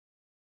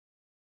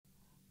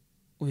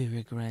We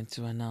regret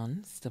to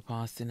announce the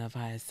passing of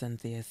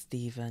Hyacinthia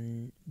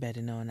Stephen,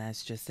 better known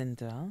as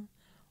Jacinta,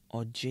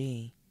 or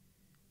G,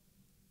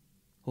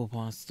 who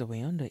passed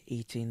away on the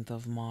 18th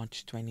of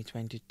March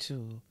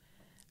 2022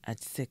 at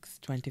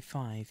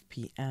 6:25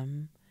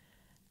 p.m.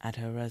 at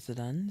her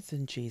residence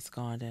in Chase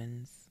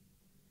Gardens.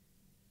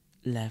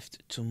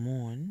 Left to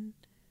mourn,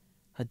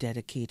 her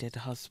dedicated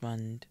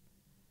husband,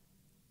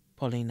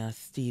 Paulina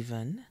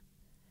Stephen,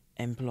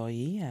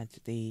 employee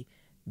at the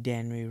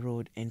Denry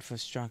Road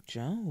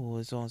Infrastructure, who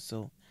was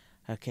also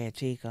her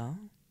caretaker,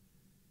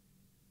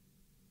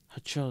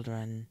 her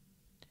children,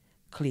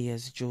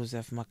 Clears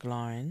Joseph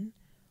McLaurin,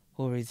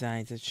 who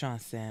resides at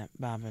Chassé,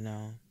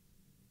 Babonneau,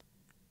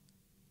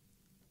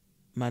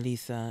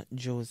 Melissa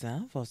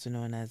Joseph, also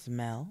known as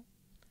Mel,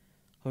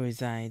 who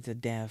resides at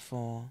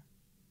Dareford,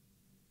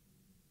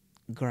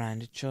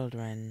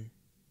 grandchildren,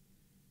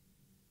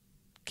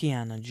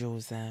 Kiana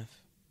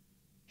Joseph,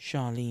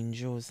 Charlene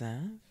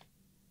Joseph,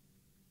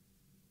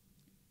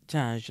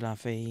 Taj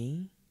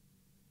Lafayette,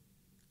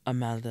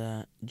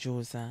 Amelda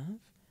Joseph,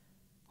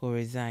 who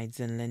resides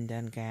in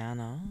Linden,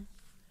 Guyana,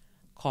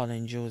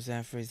 Colin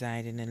Joseph,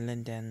 residing in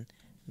Linden,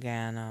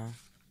 Guyana,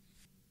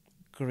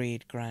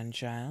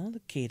 great-grandchild,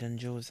 Caden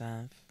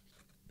Joseph,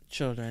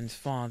 children's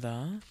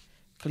father,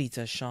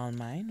 Cleta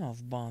Shalmine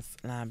of Boss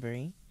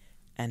Library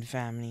and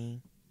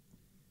family,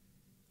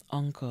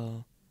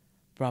 uncle,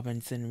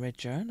 Robinson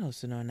Richard,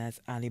 also known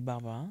as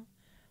Alibaba,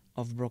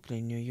 of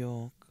Brooklyn, New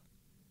York,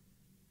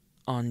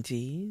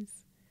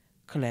 aunties,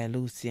 Claire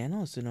Lucien,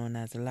 also known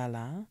as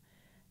Lala,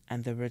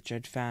 and the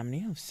Richard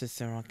family of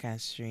Cicero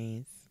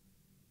Castries,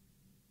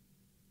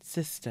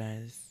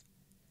 sisters,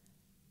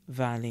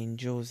 Valine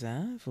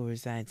Joseph, who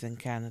resides in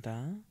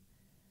Canada,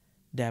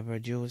 Deborah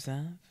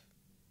Joseph,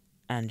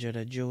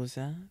 Angela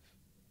Joseph,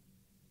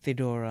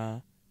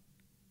 Theodora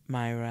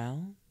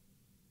Myrell,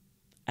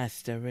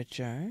 Esther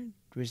Richard,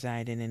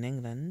 residing in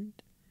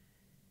England,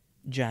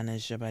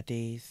 Janice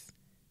Jabatis,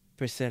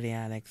 Priscilla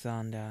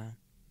Alexander,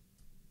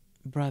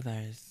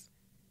 brothers,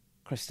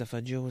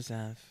 Christopher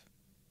Joseph,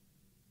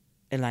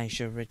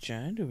 Elisha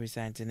Richard, who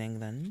resides in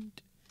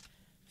England,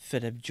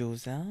 Philip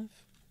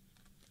Joseph,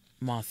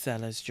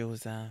 Marcellus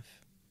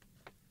Joseph,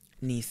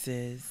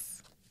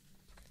 nieces,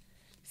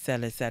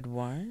 Celis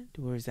Edward,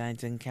 who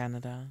resides in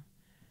Canada,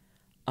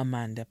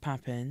 Amanda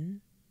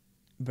Papin,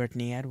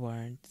 Brittany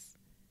Edwards,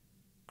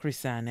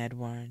 Chrisanne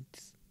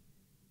Edwards,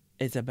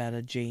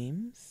 Isabella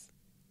James,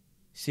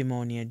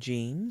 Simonia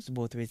James,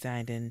 both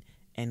residing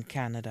in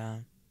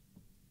Canada,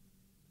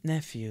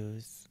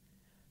 nephews,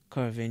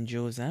 Kervin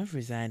Joseph,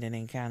 residing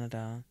in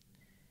Canada,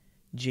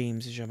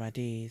 James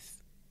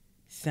Jabatis,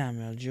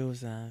 Samuel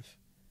Joseph,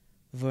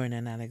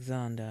 Vernon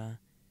Alexander,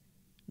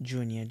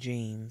 Junior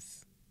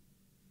James,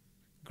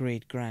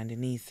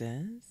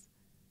 great-grand-nieces,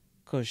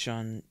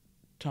 Kushon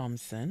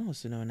Thompson,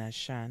 also known as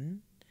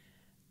Shan,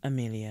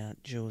 Amelia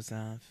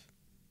Joseph,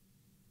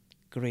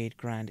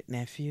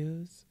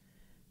 great-grand-nephews,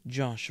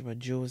 Joshua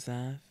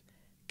Joseph,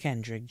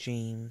 Kendrick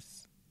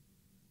James,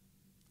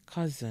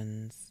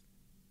 cousins,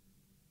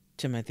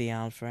 Timothy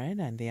Alfred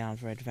and the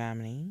Alfred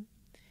family,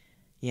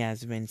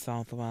 Yasmin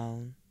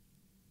Southwell,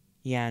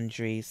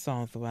 Yandre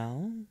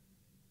Southwell,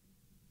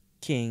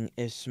 King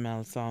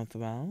Ishmael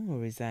Southwell, who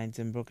resides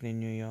in Brooklyn,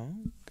 New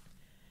York,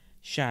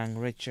 Shang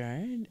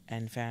Richard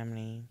and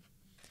family,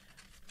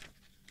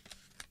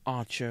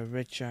 Archer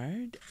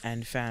Richard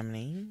and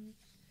family,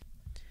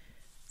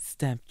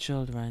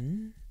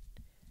 stepchildren,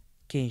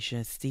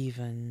 Keisha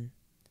Stephen,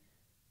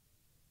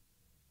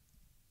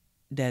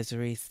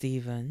 Desiree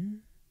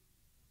Stephen,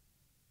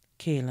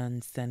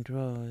 Kaylin St.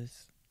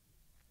 Rose,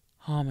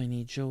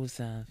 Harmony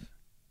Joseph,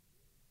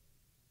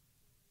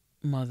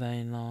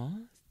 mother-in-law,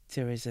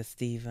 Teresa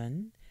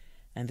Stephen,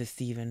 and the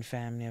Stephen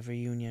family of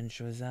Reunion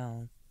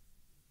Choiseul,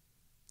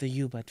 the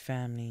Hubert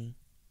family,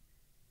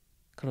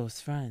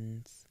 close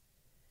friends,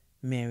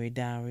 Mary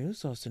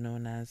Darius, also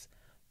known as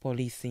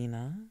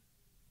Policina,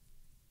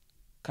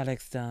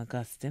 Calixta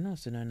Augustine,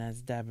 also known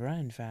as Deborah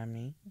and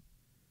family,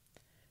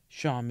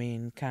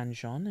 Charmaine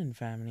Canjon and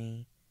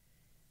family,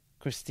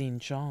 Christine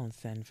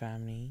Charles and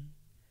family,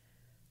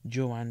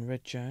 Joanne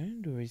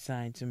Richard, who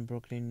resides in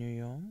Brooklyn, New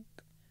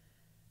York,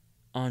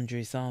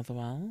 Andre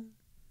Southwell,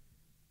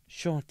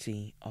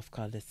 Shorty of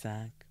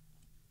Cul-de-Sac,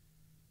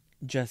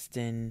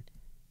 Justin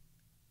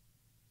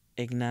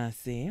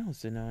Ignace,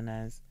 also known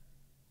as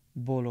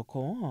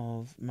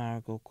Boloko of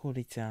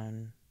Marigot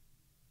Town,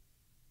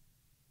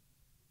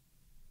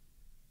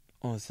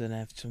 also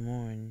left to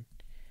mourn,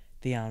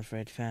 the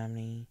Alfred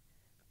family,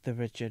 the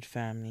Richard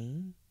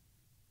family,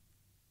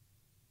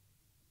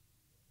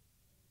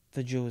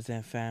 the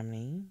Joseph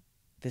family,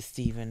 the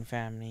Stephen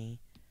family,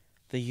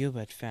 the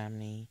Hubert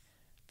family,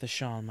 the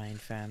Charlemagne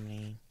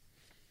family.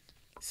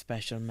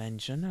 Special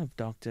mention of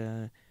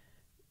Dr.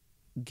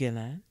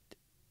 Gillett,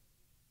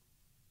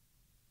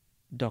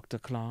 Dr.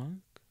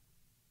 Clark,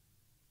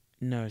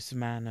 Nurse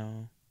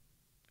Mano,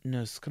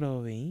 Nurse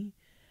Chloe,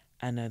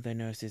 and other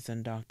nurses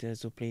and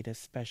doctors who played a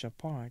special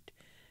part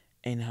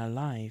in her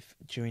life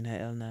during her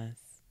illness.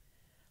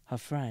 her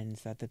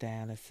friends at the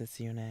dialysis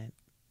unit.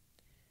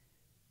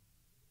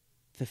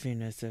 The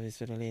funeral service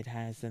for the late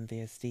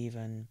Hyacinthia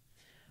Stephen,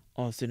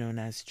 also known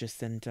as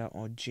Jacinta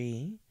or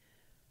G,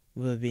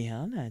 will be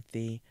held at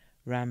the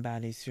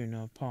Ramballi's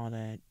Funeral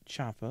Parlor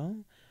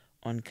Chapel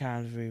on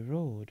Calvary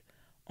Road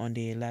on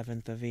the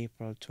 11th of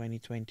April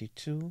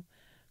 2022,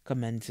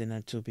 commencing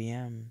at 2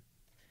 p.m.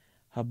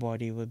 Her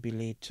body will be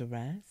laid to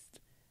rest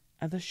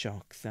at the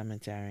Shock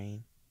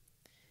Cemetery.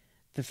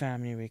 The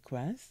family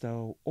requests that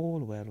all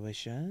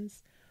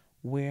well-wishers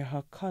wear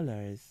her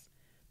colors,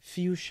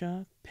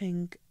 fuchsia,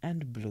 pink,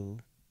 and blue.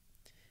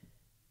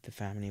 The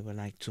family would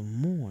like to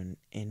mourn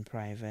in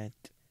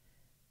private.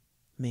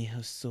 May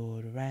her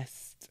soul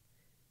rest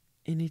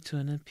in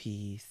eternal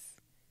peace.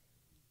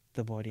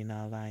 The body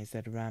now lies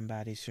at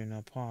Ramballi's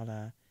Funeral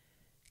Parlor,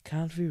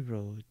 Calvary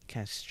Road,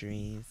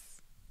 Castries.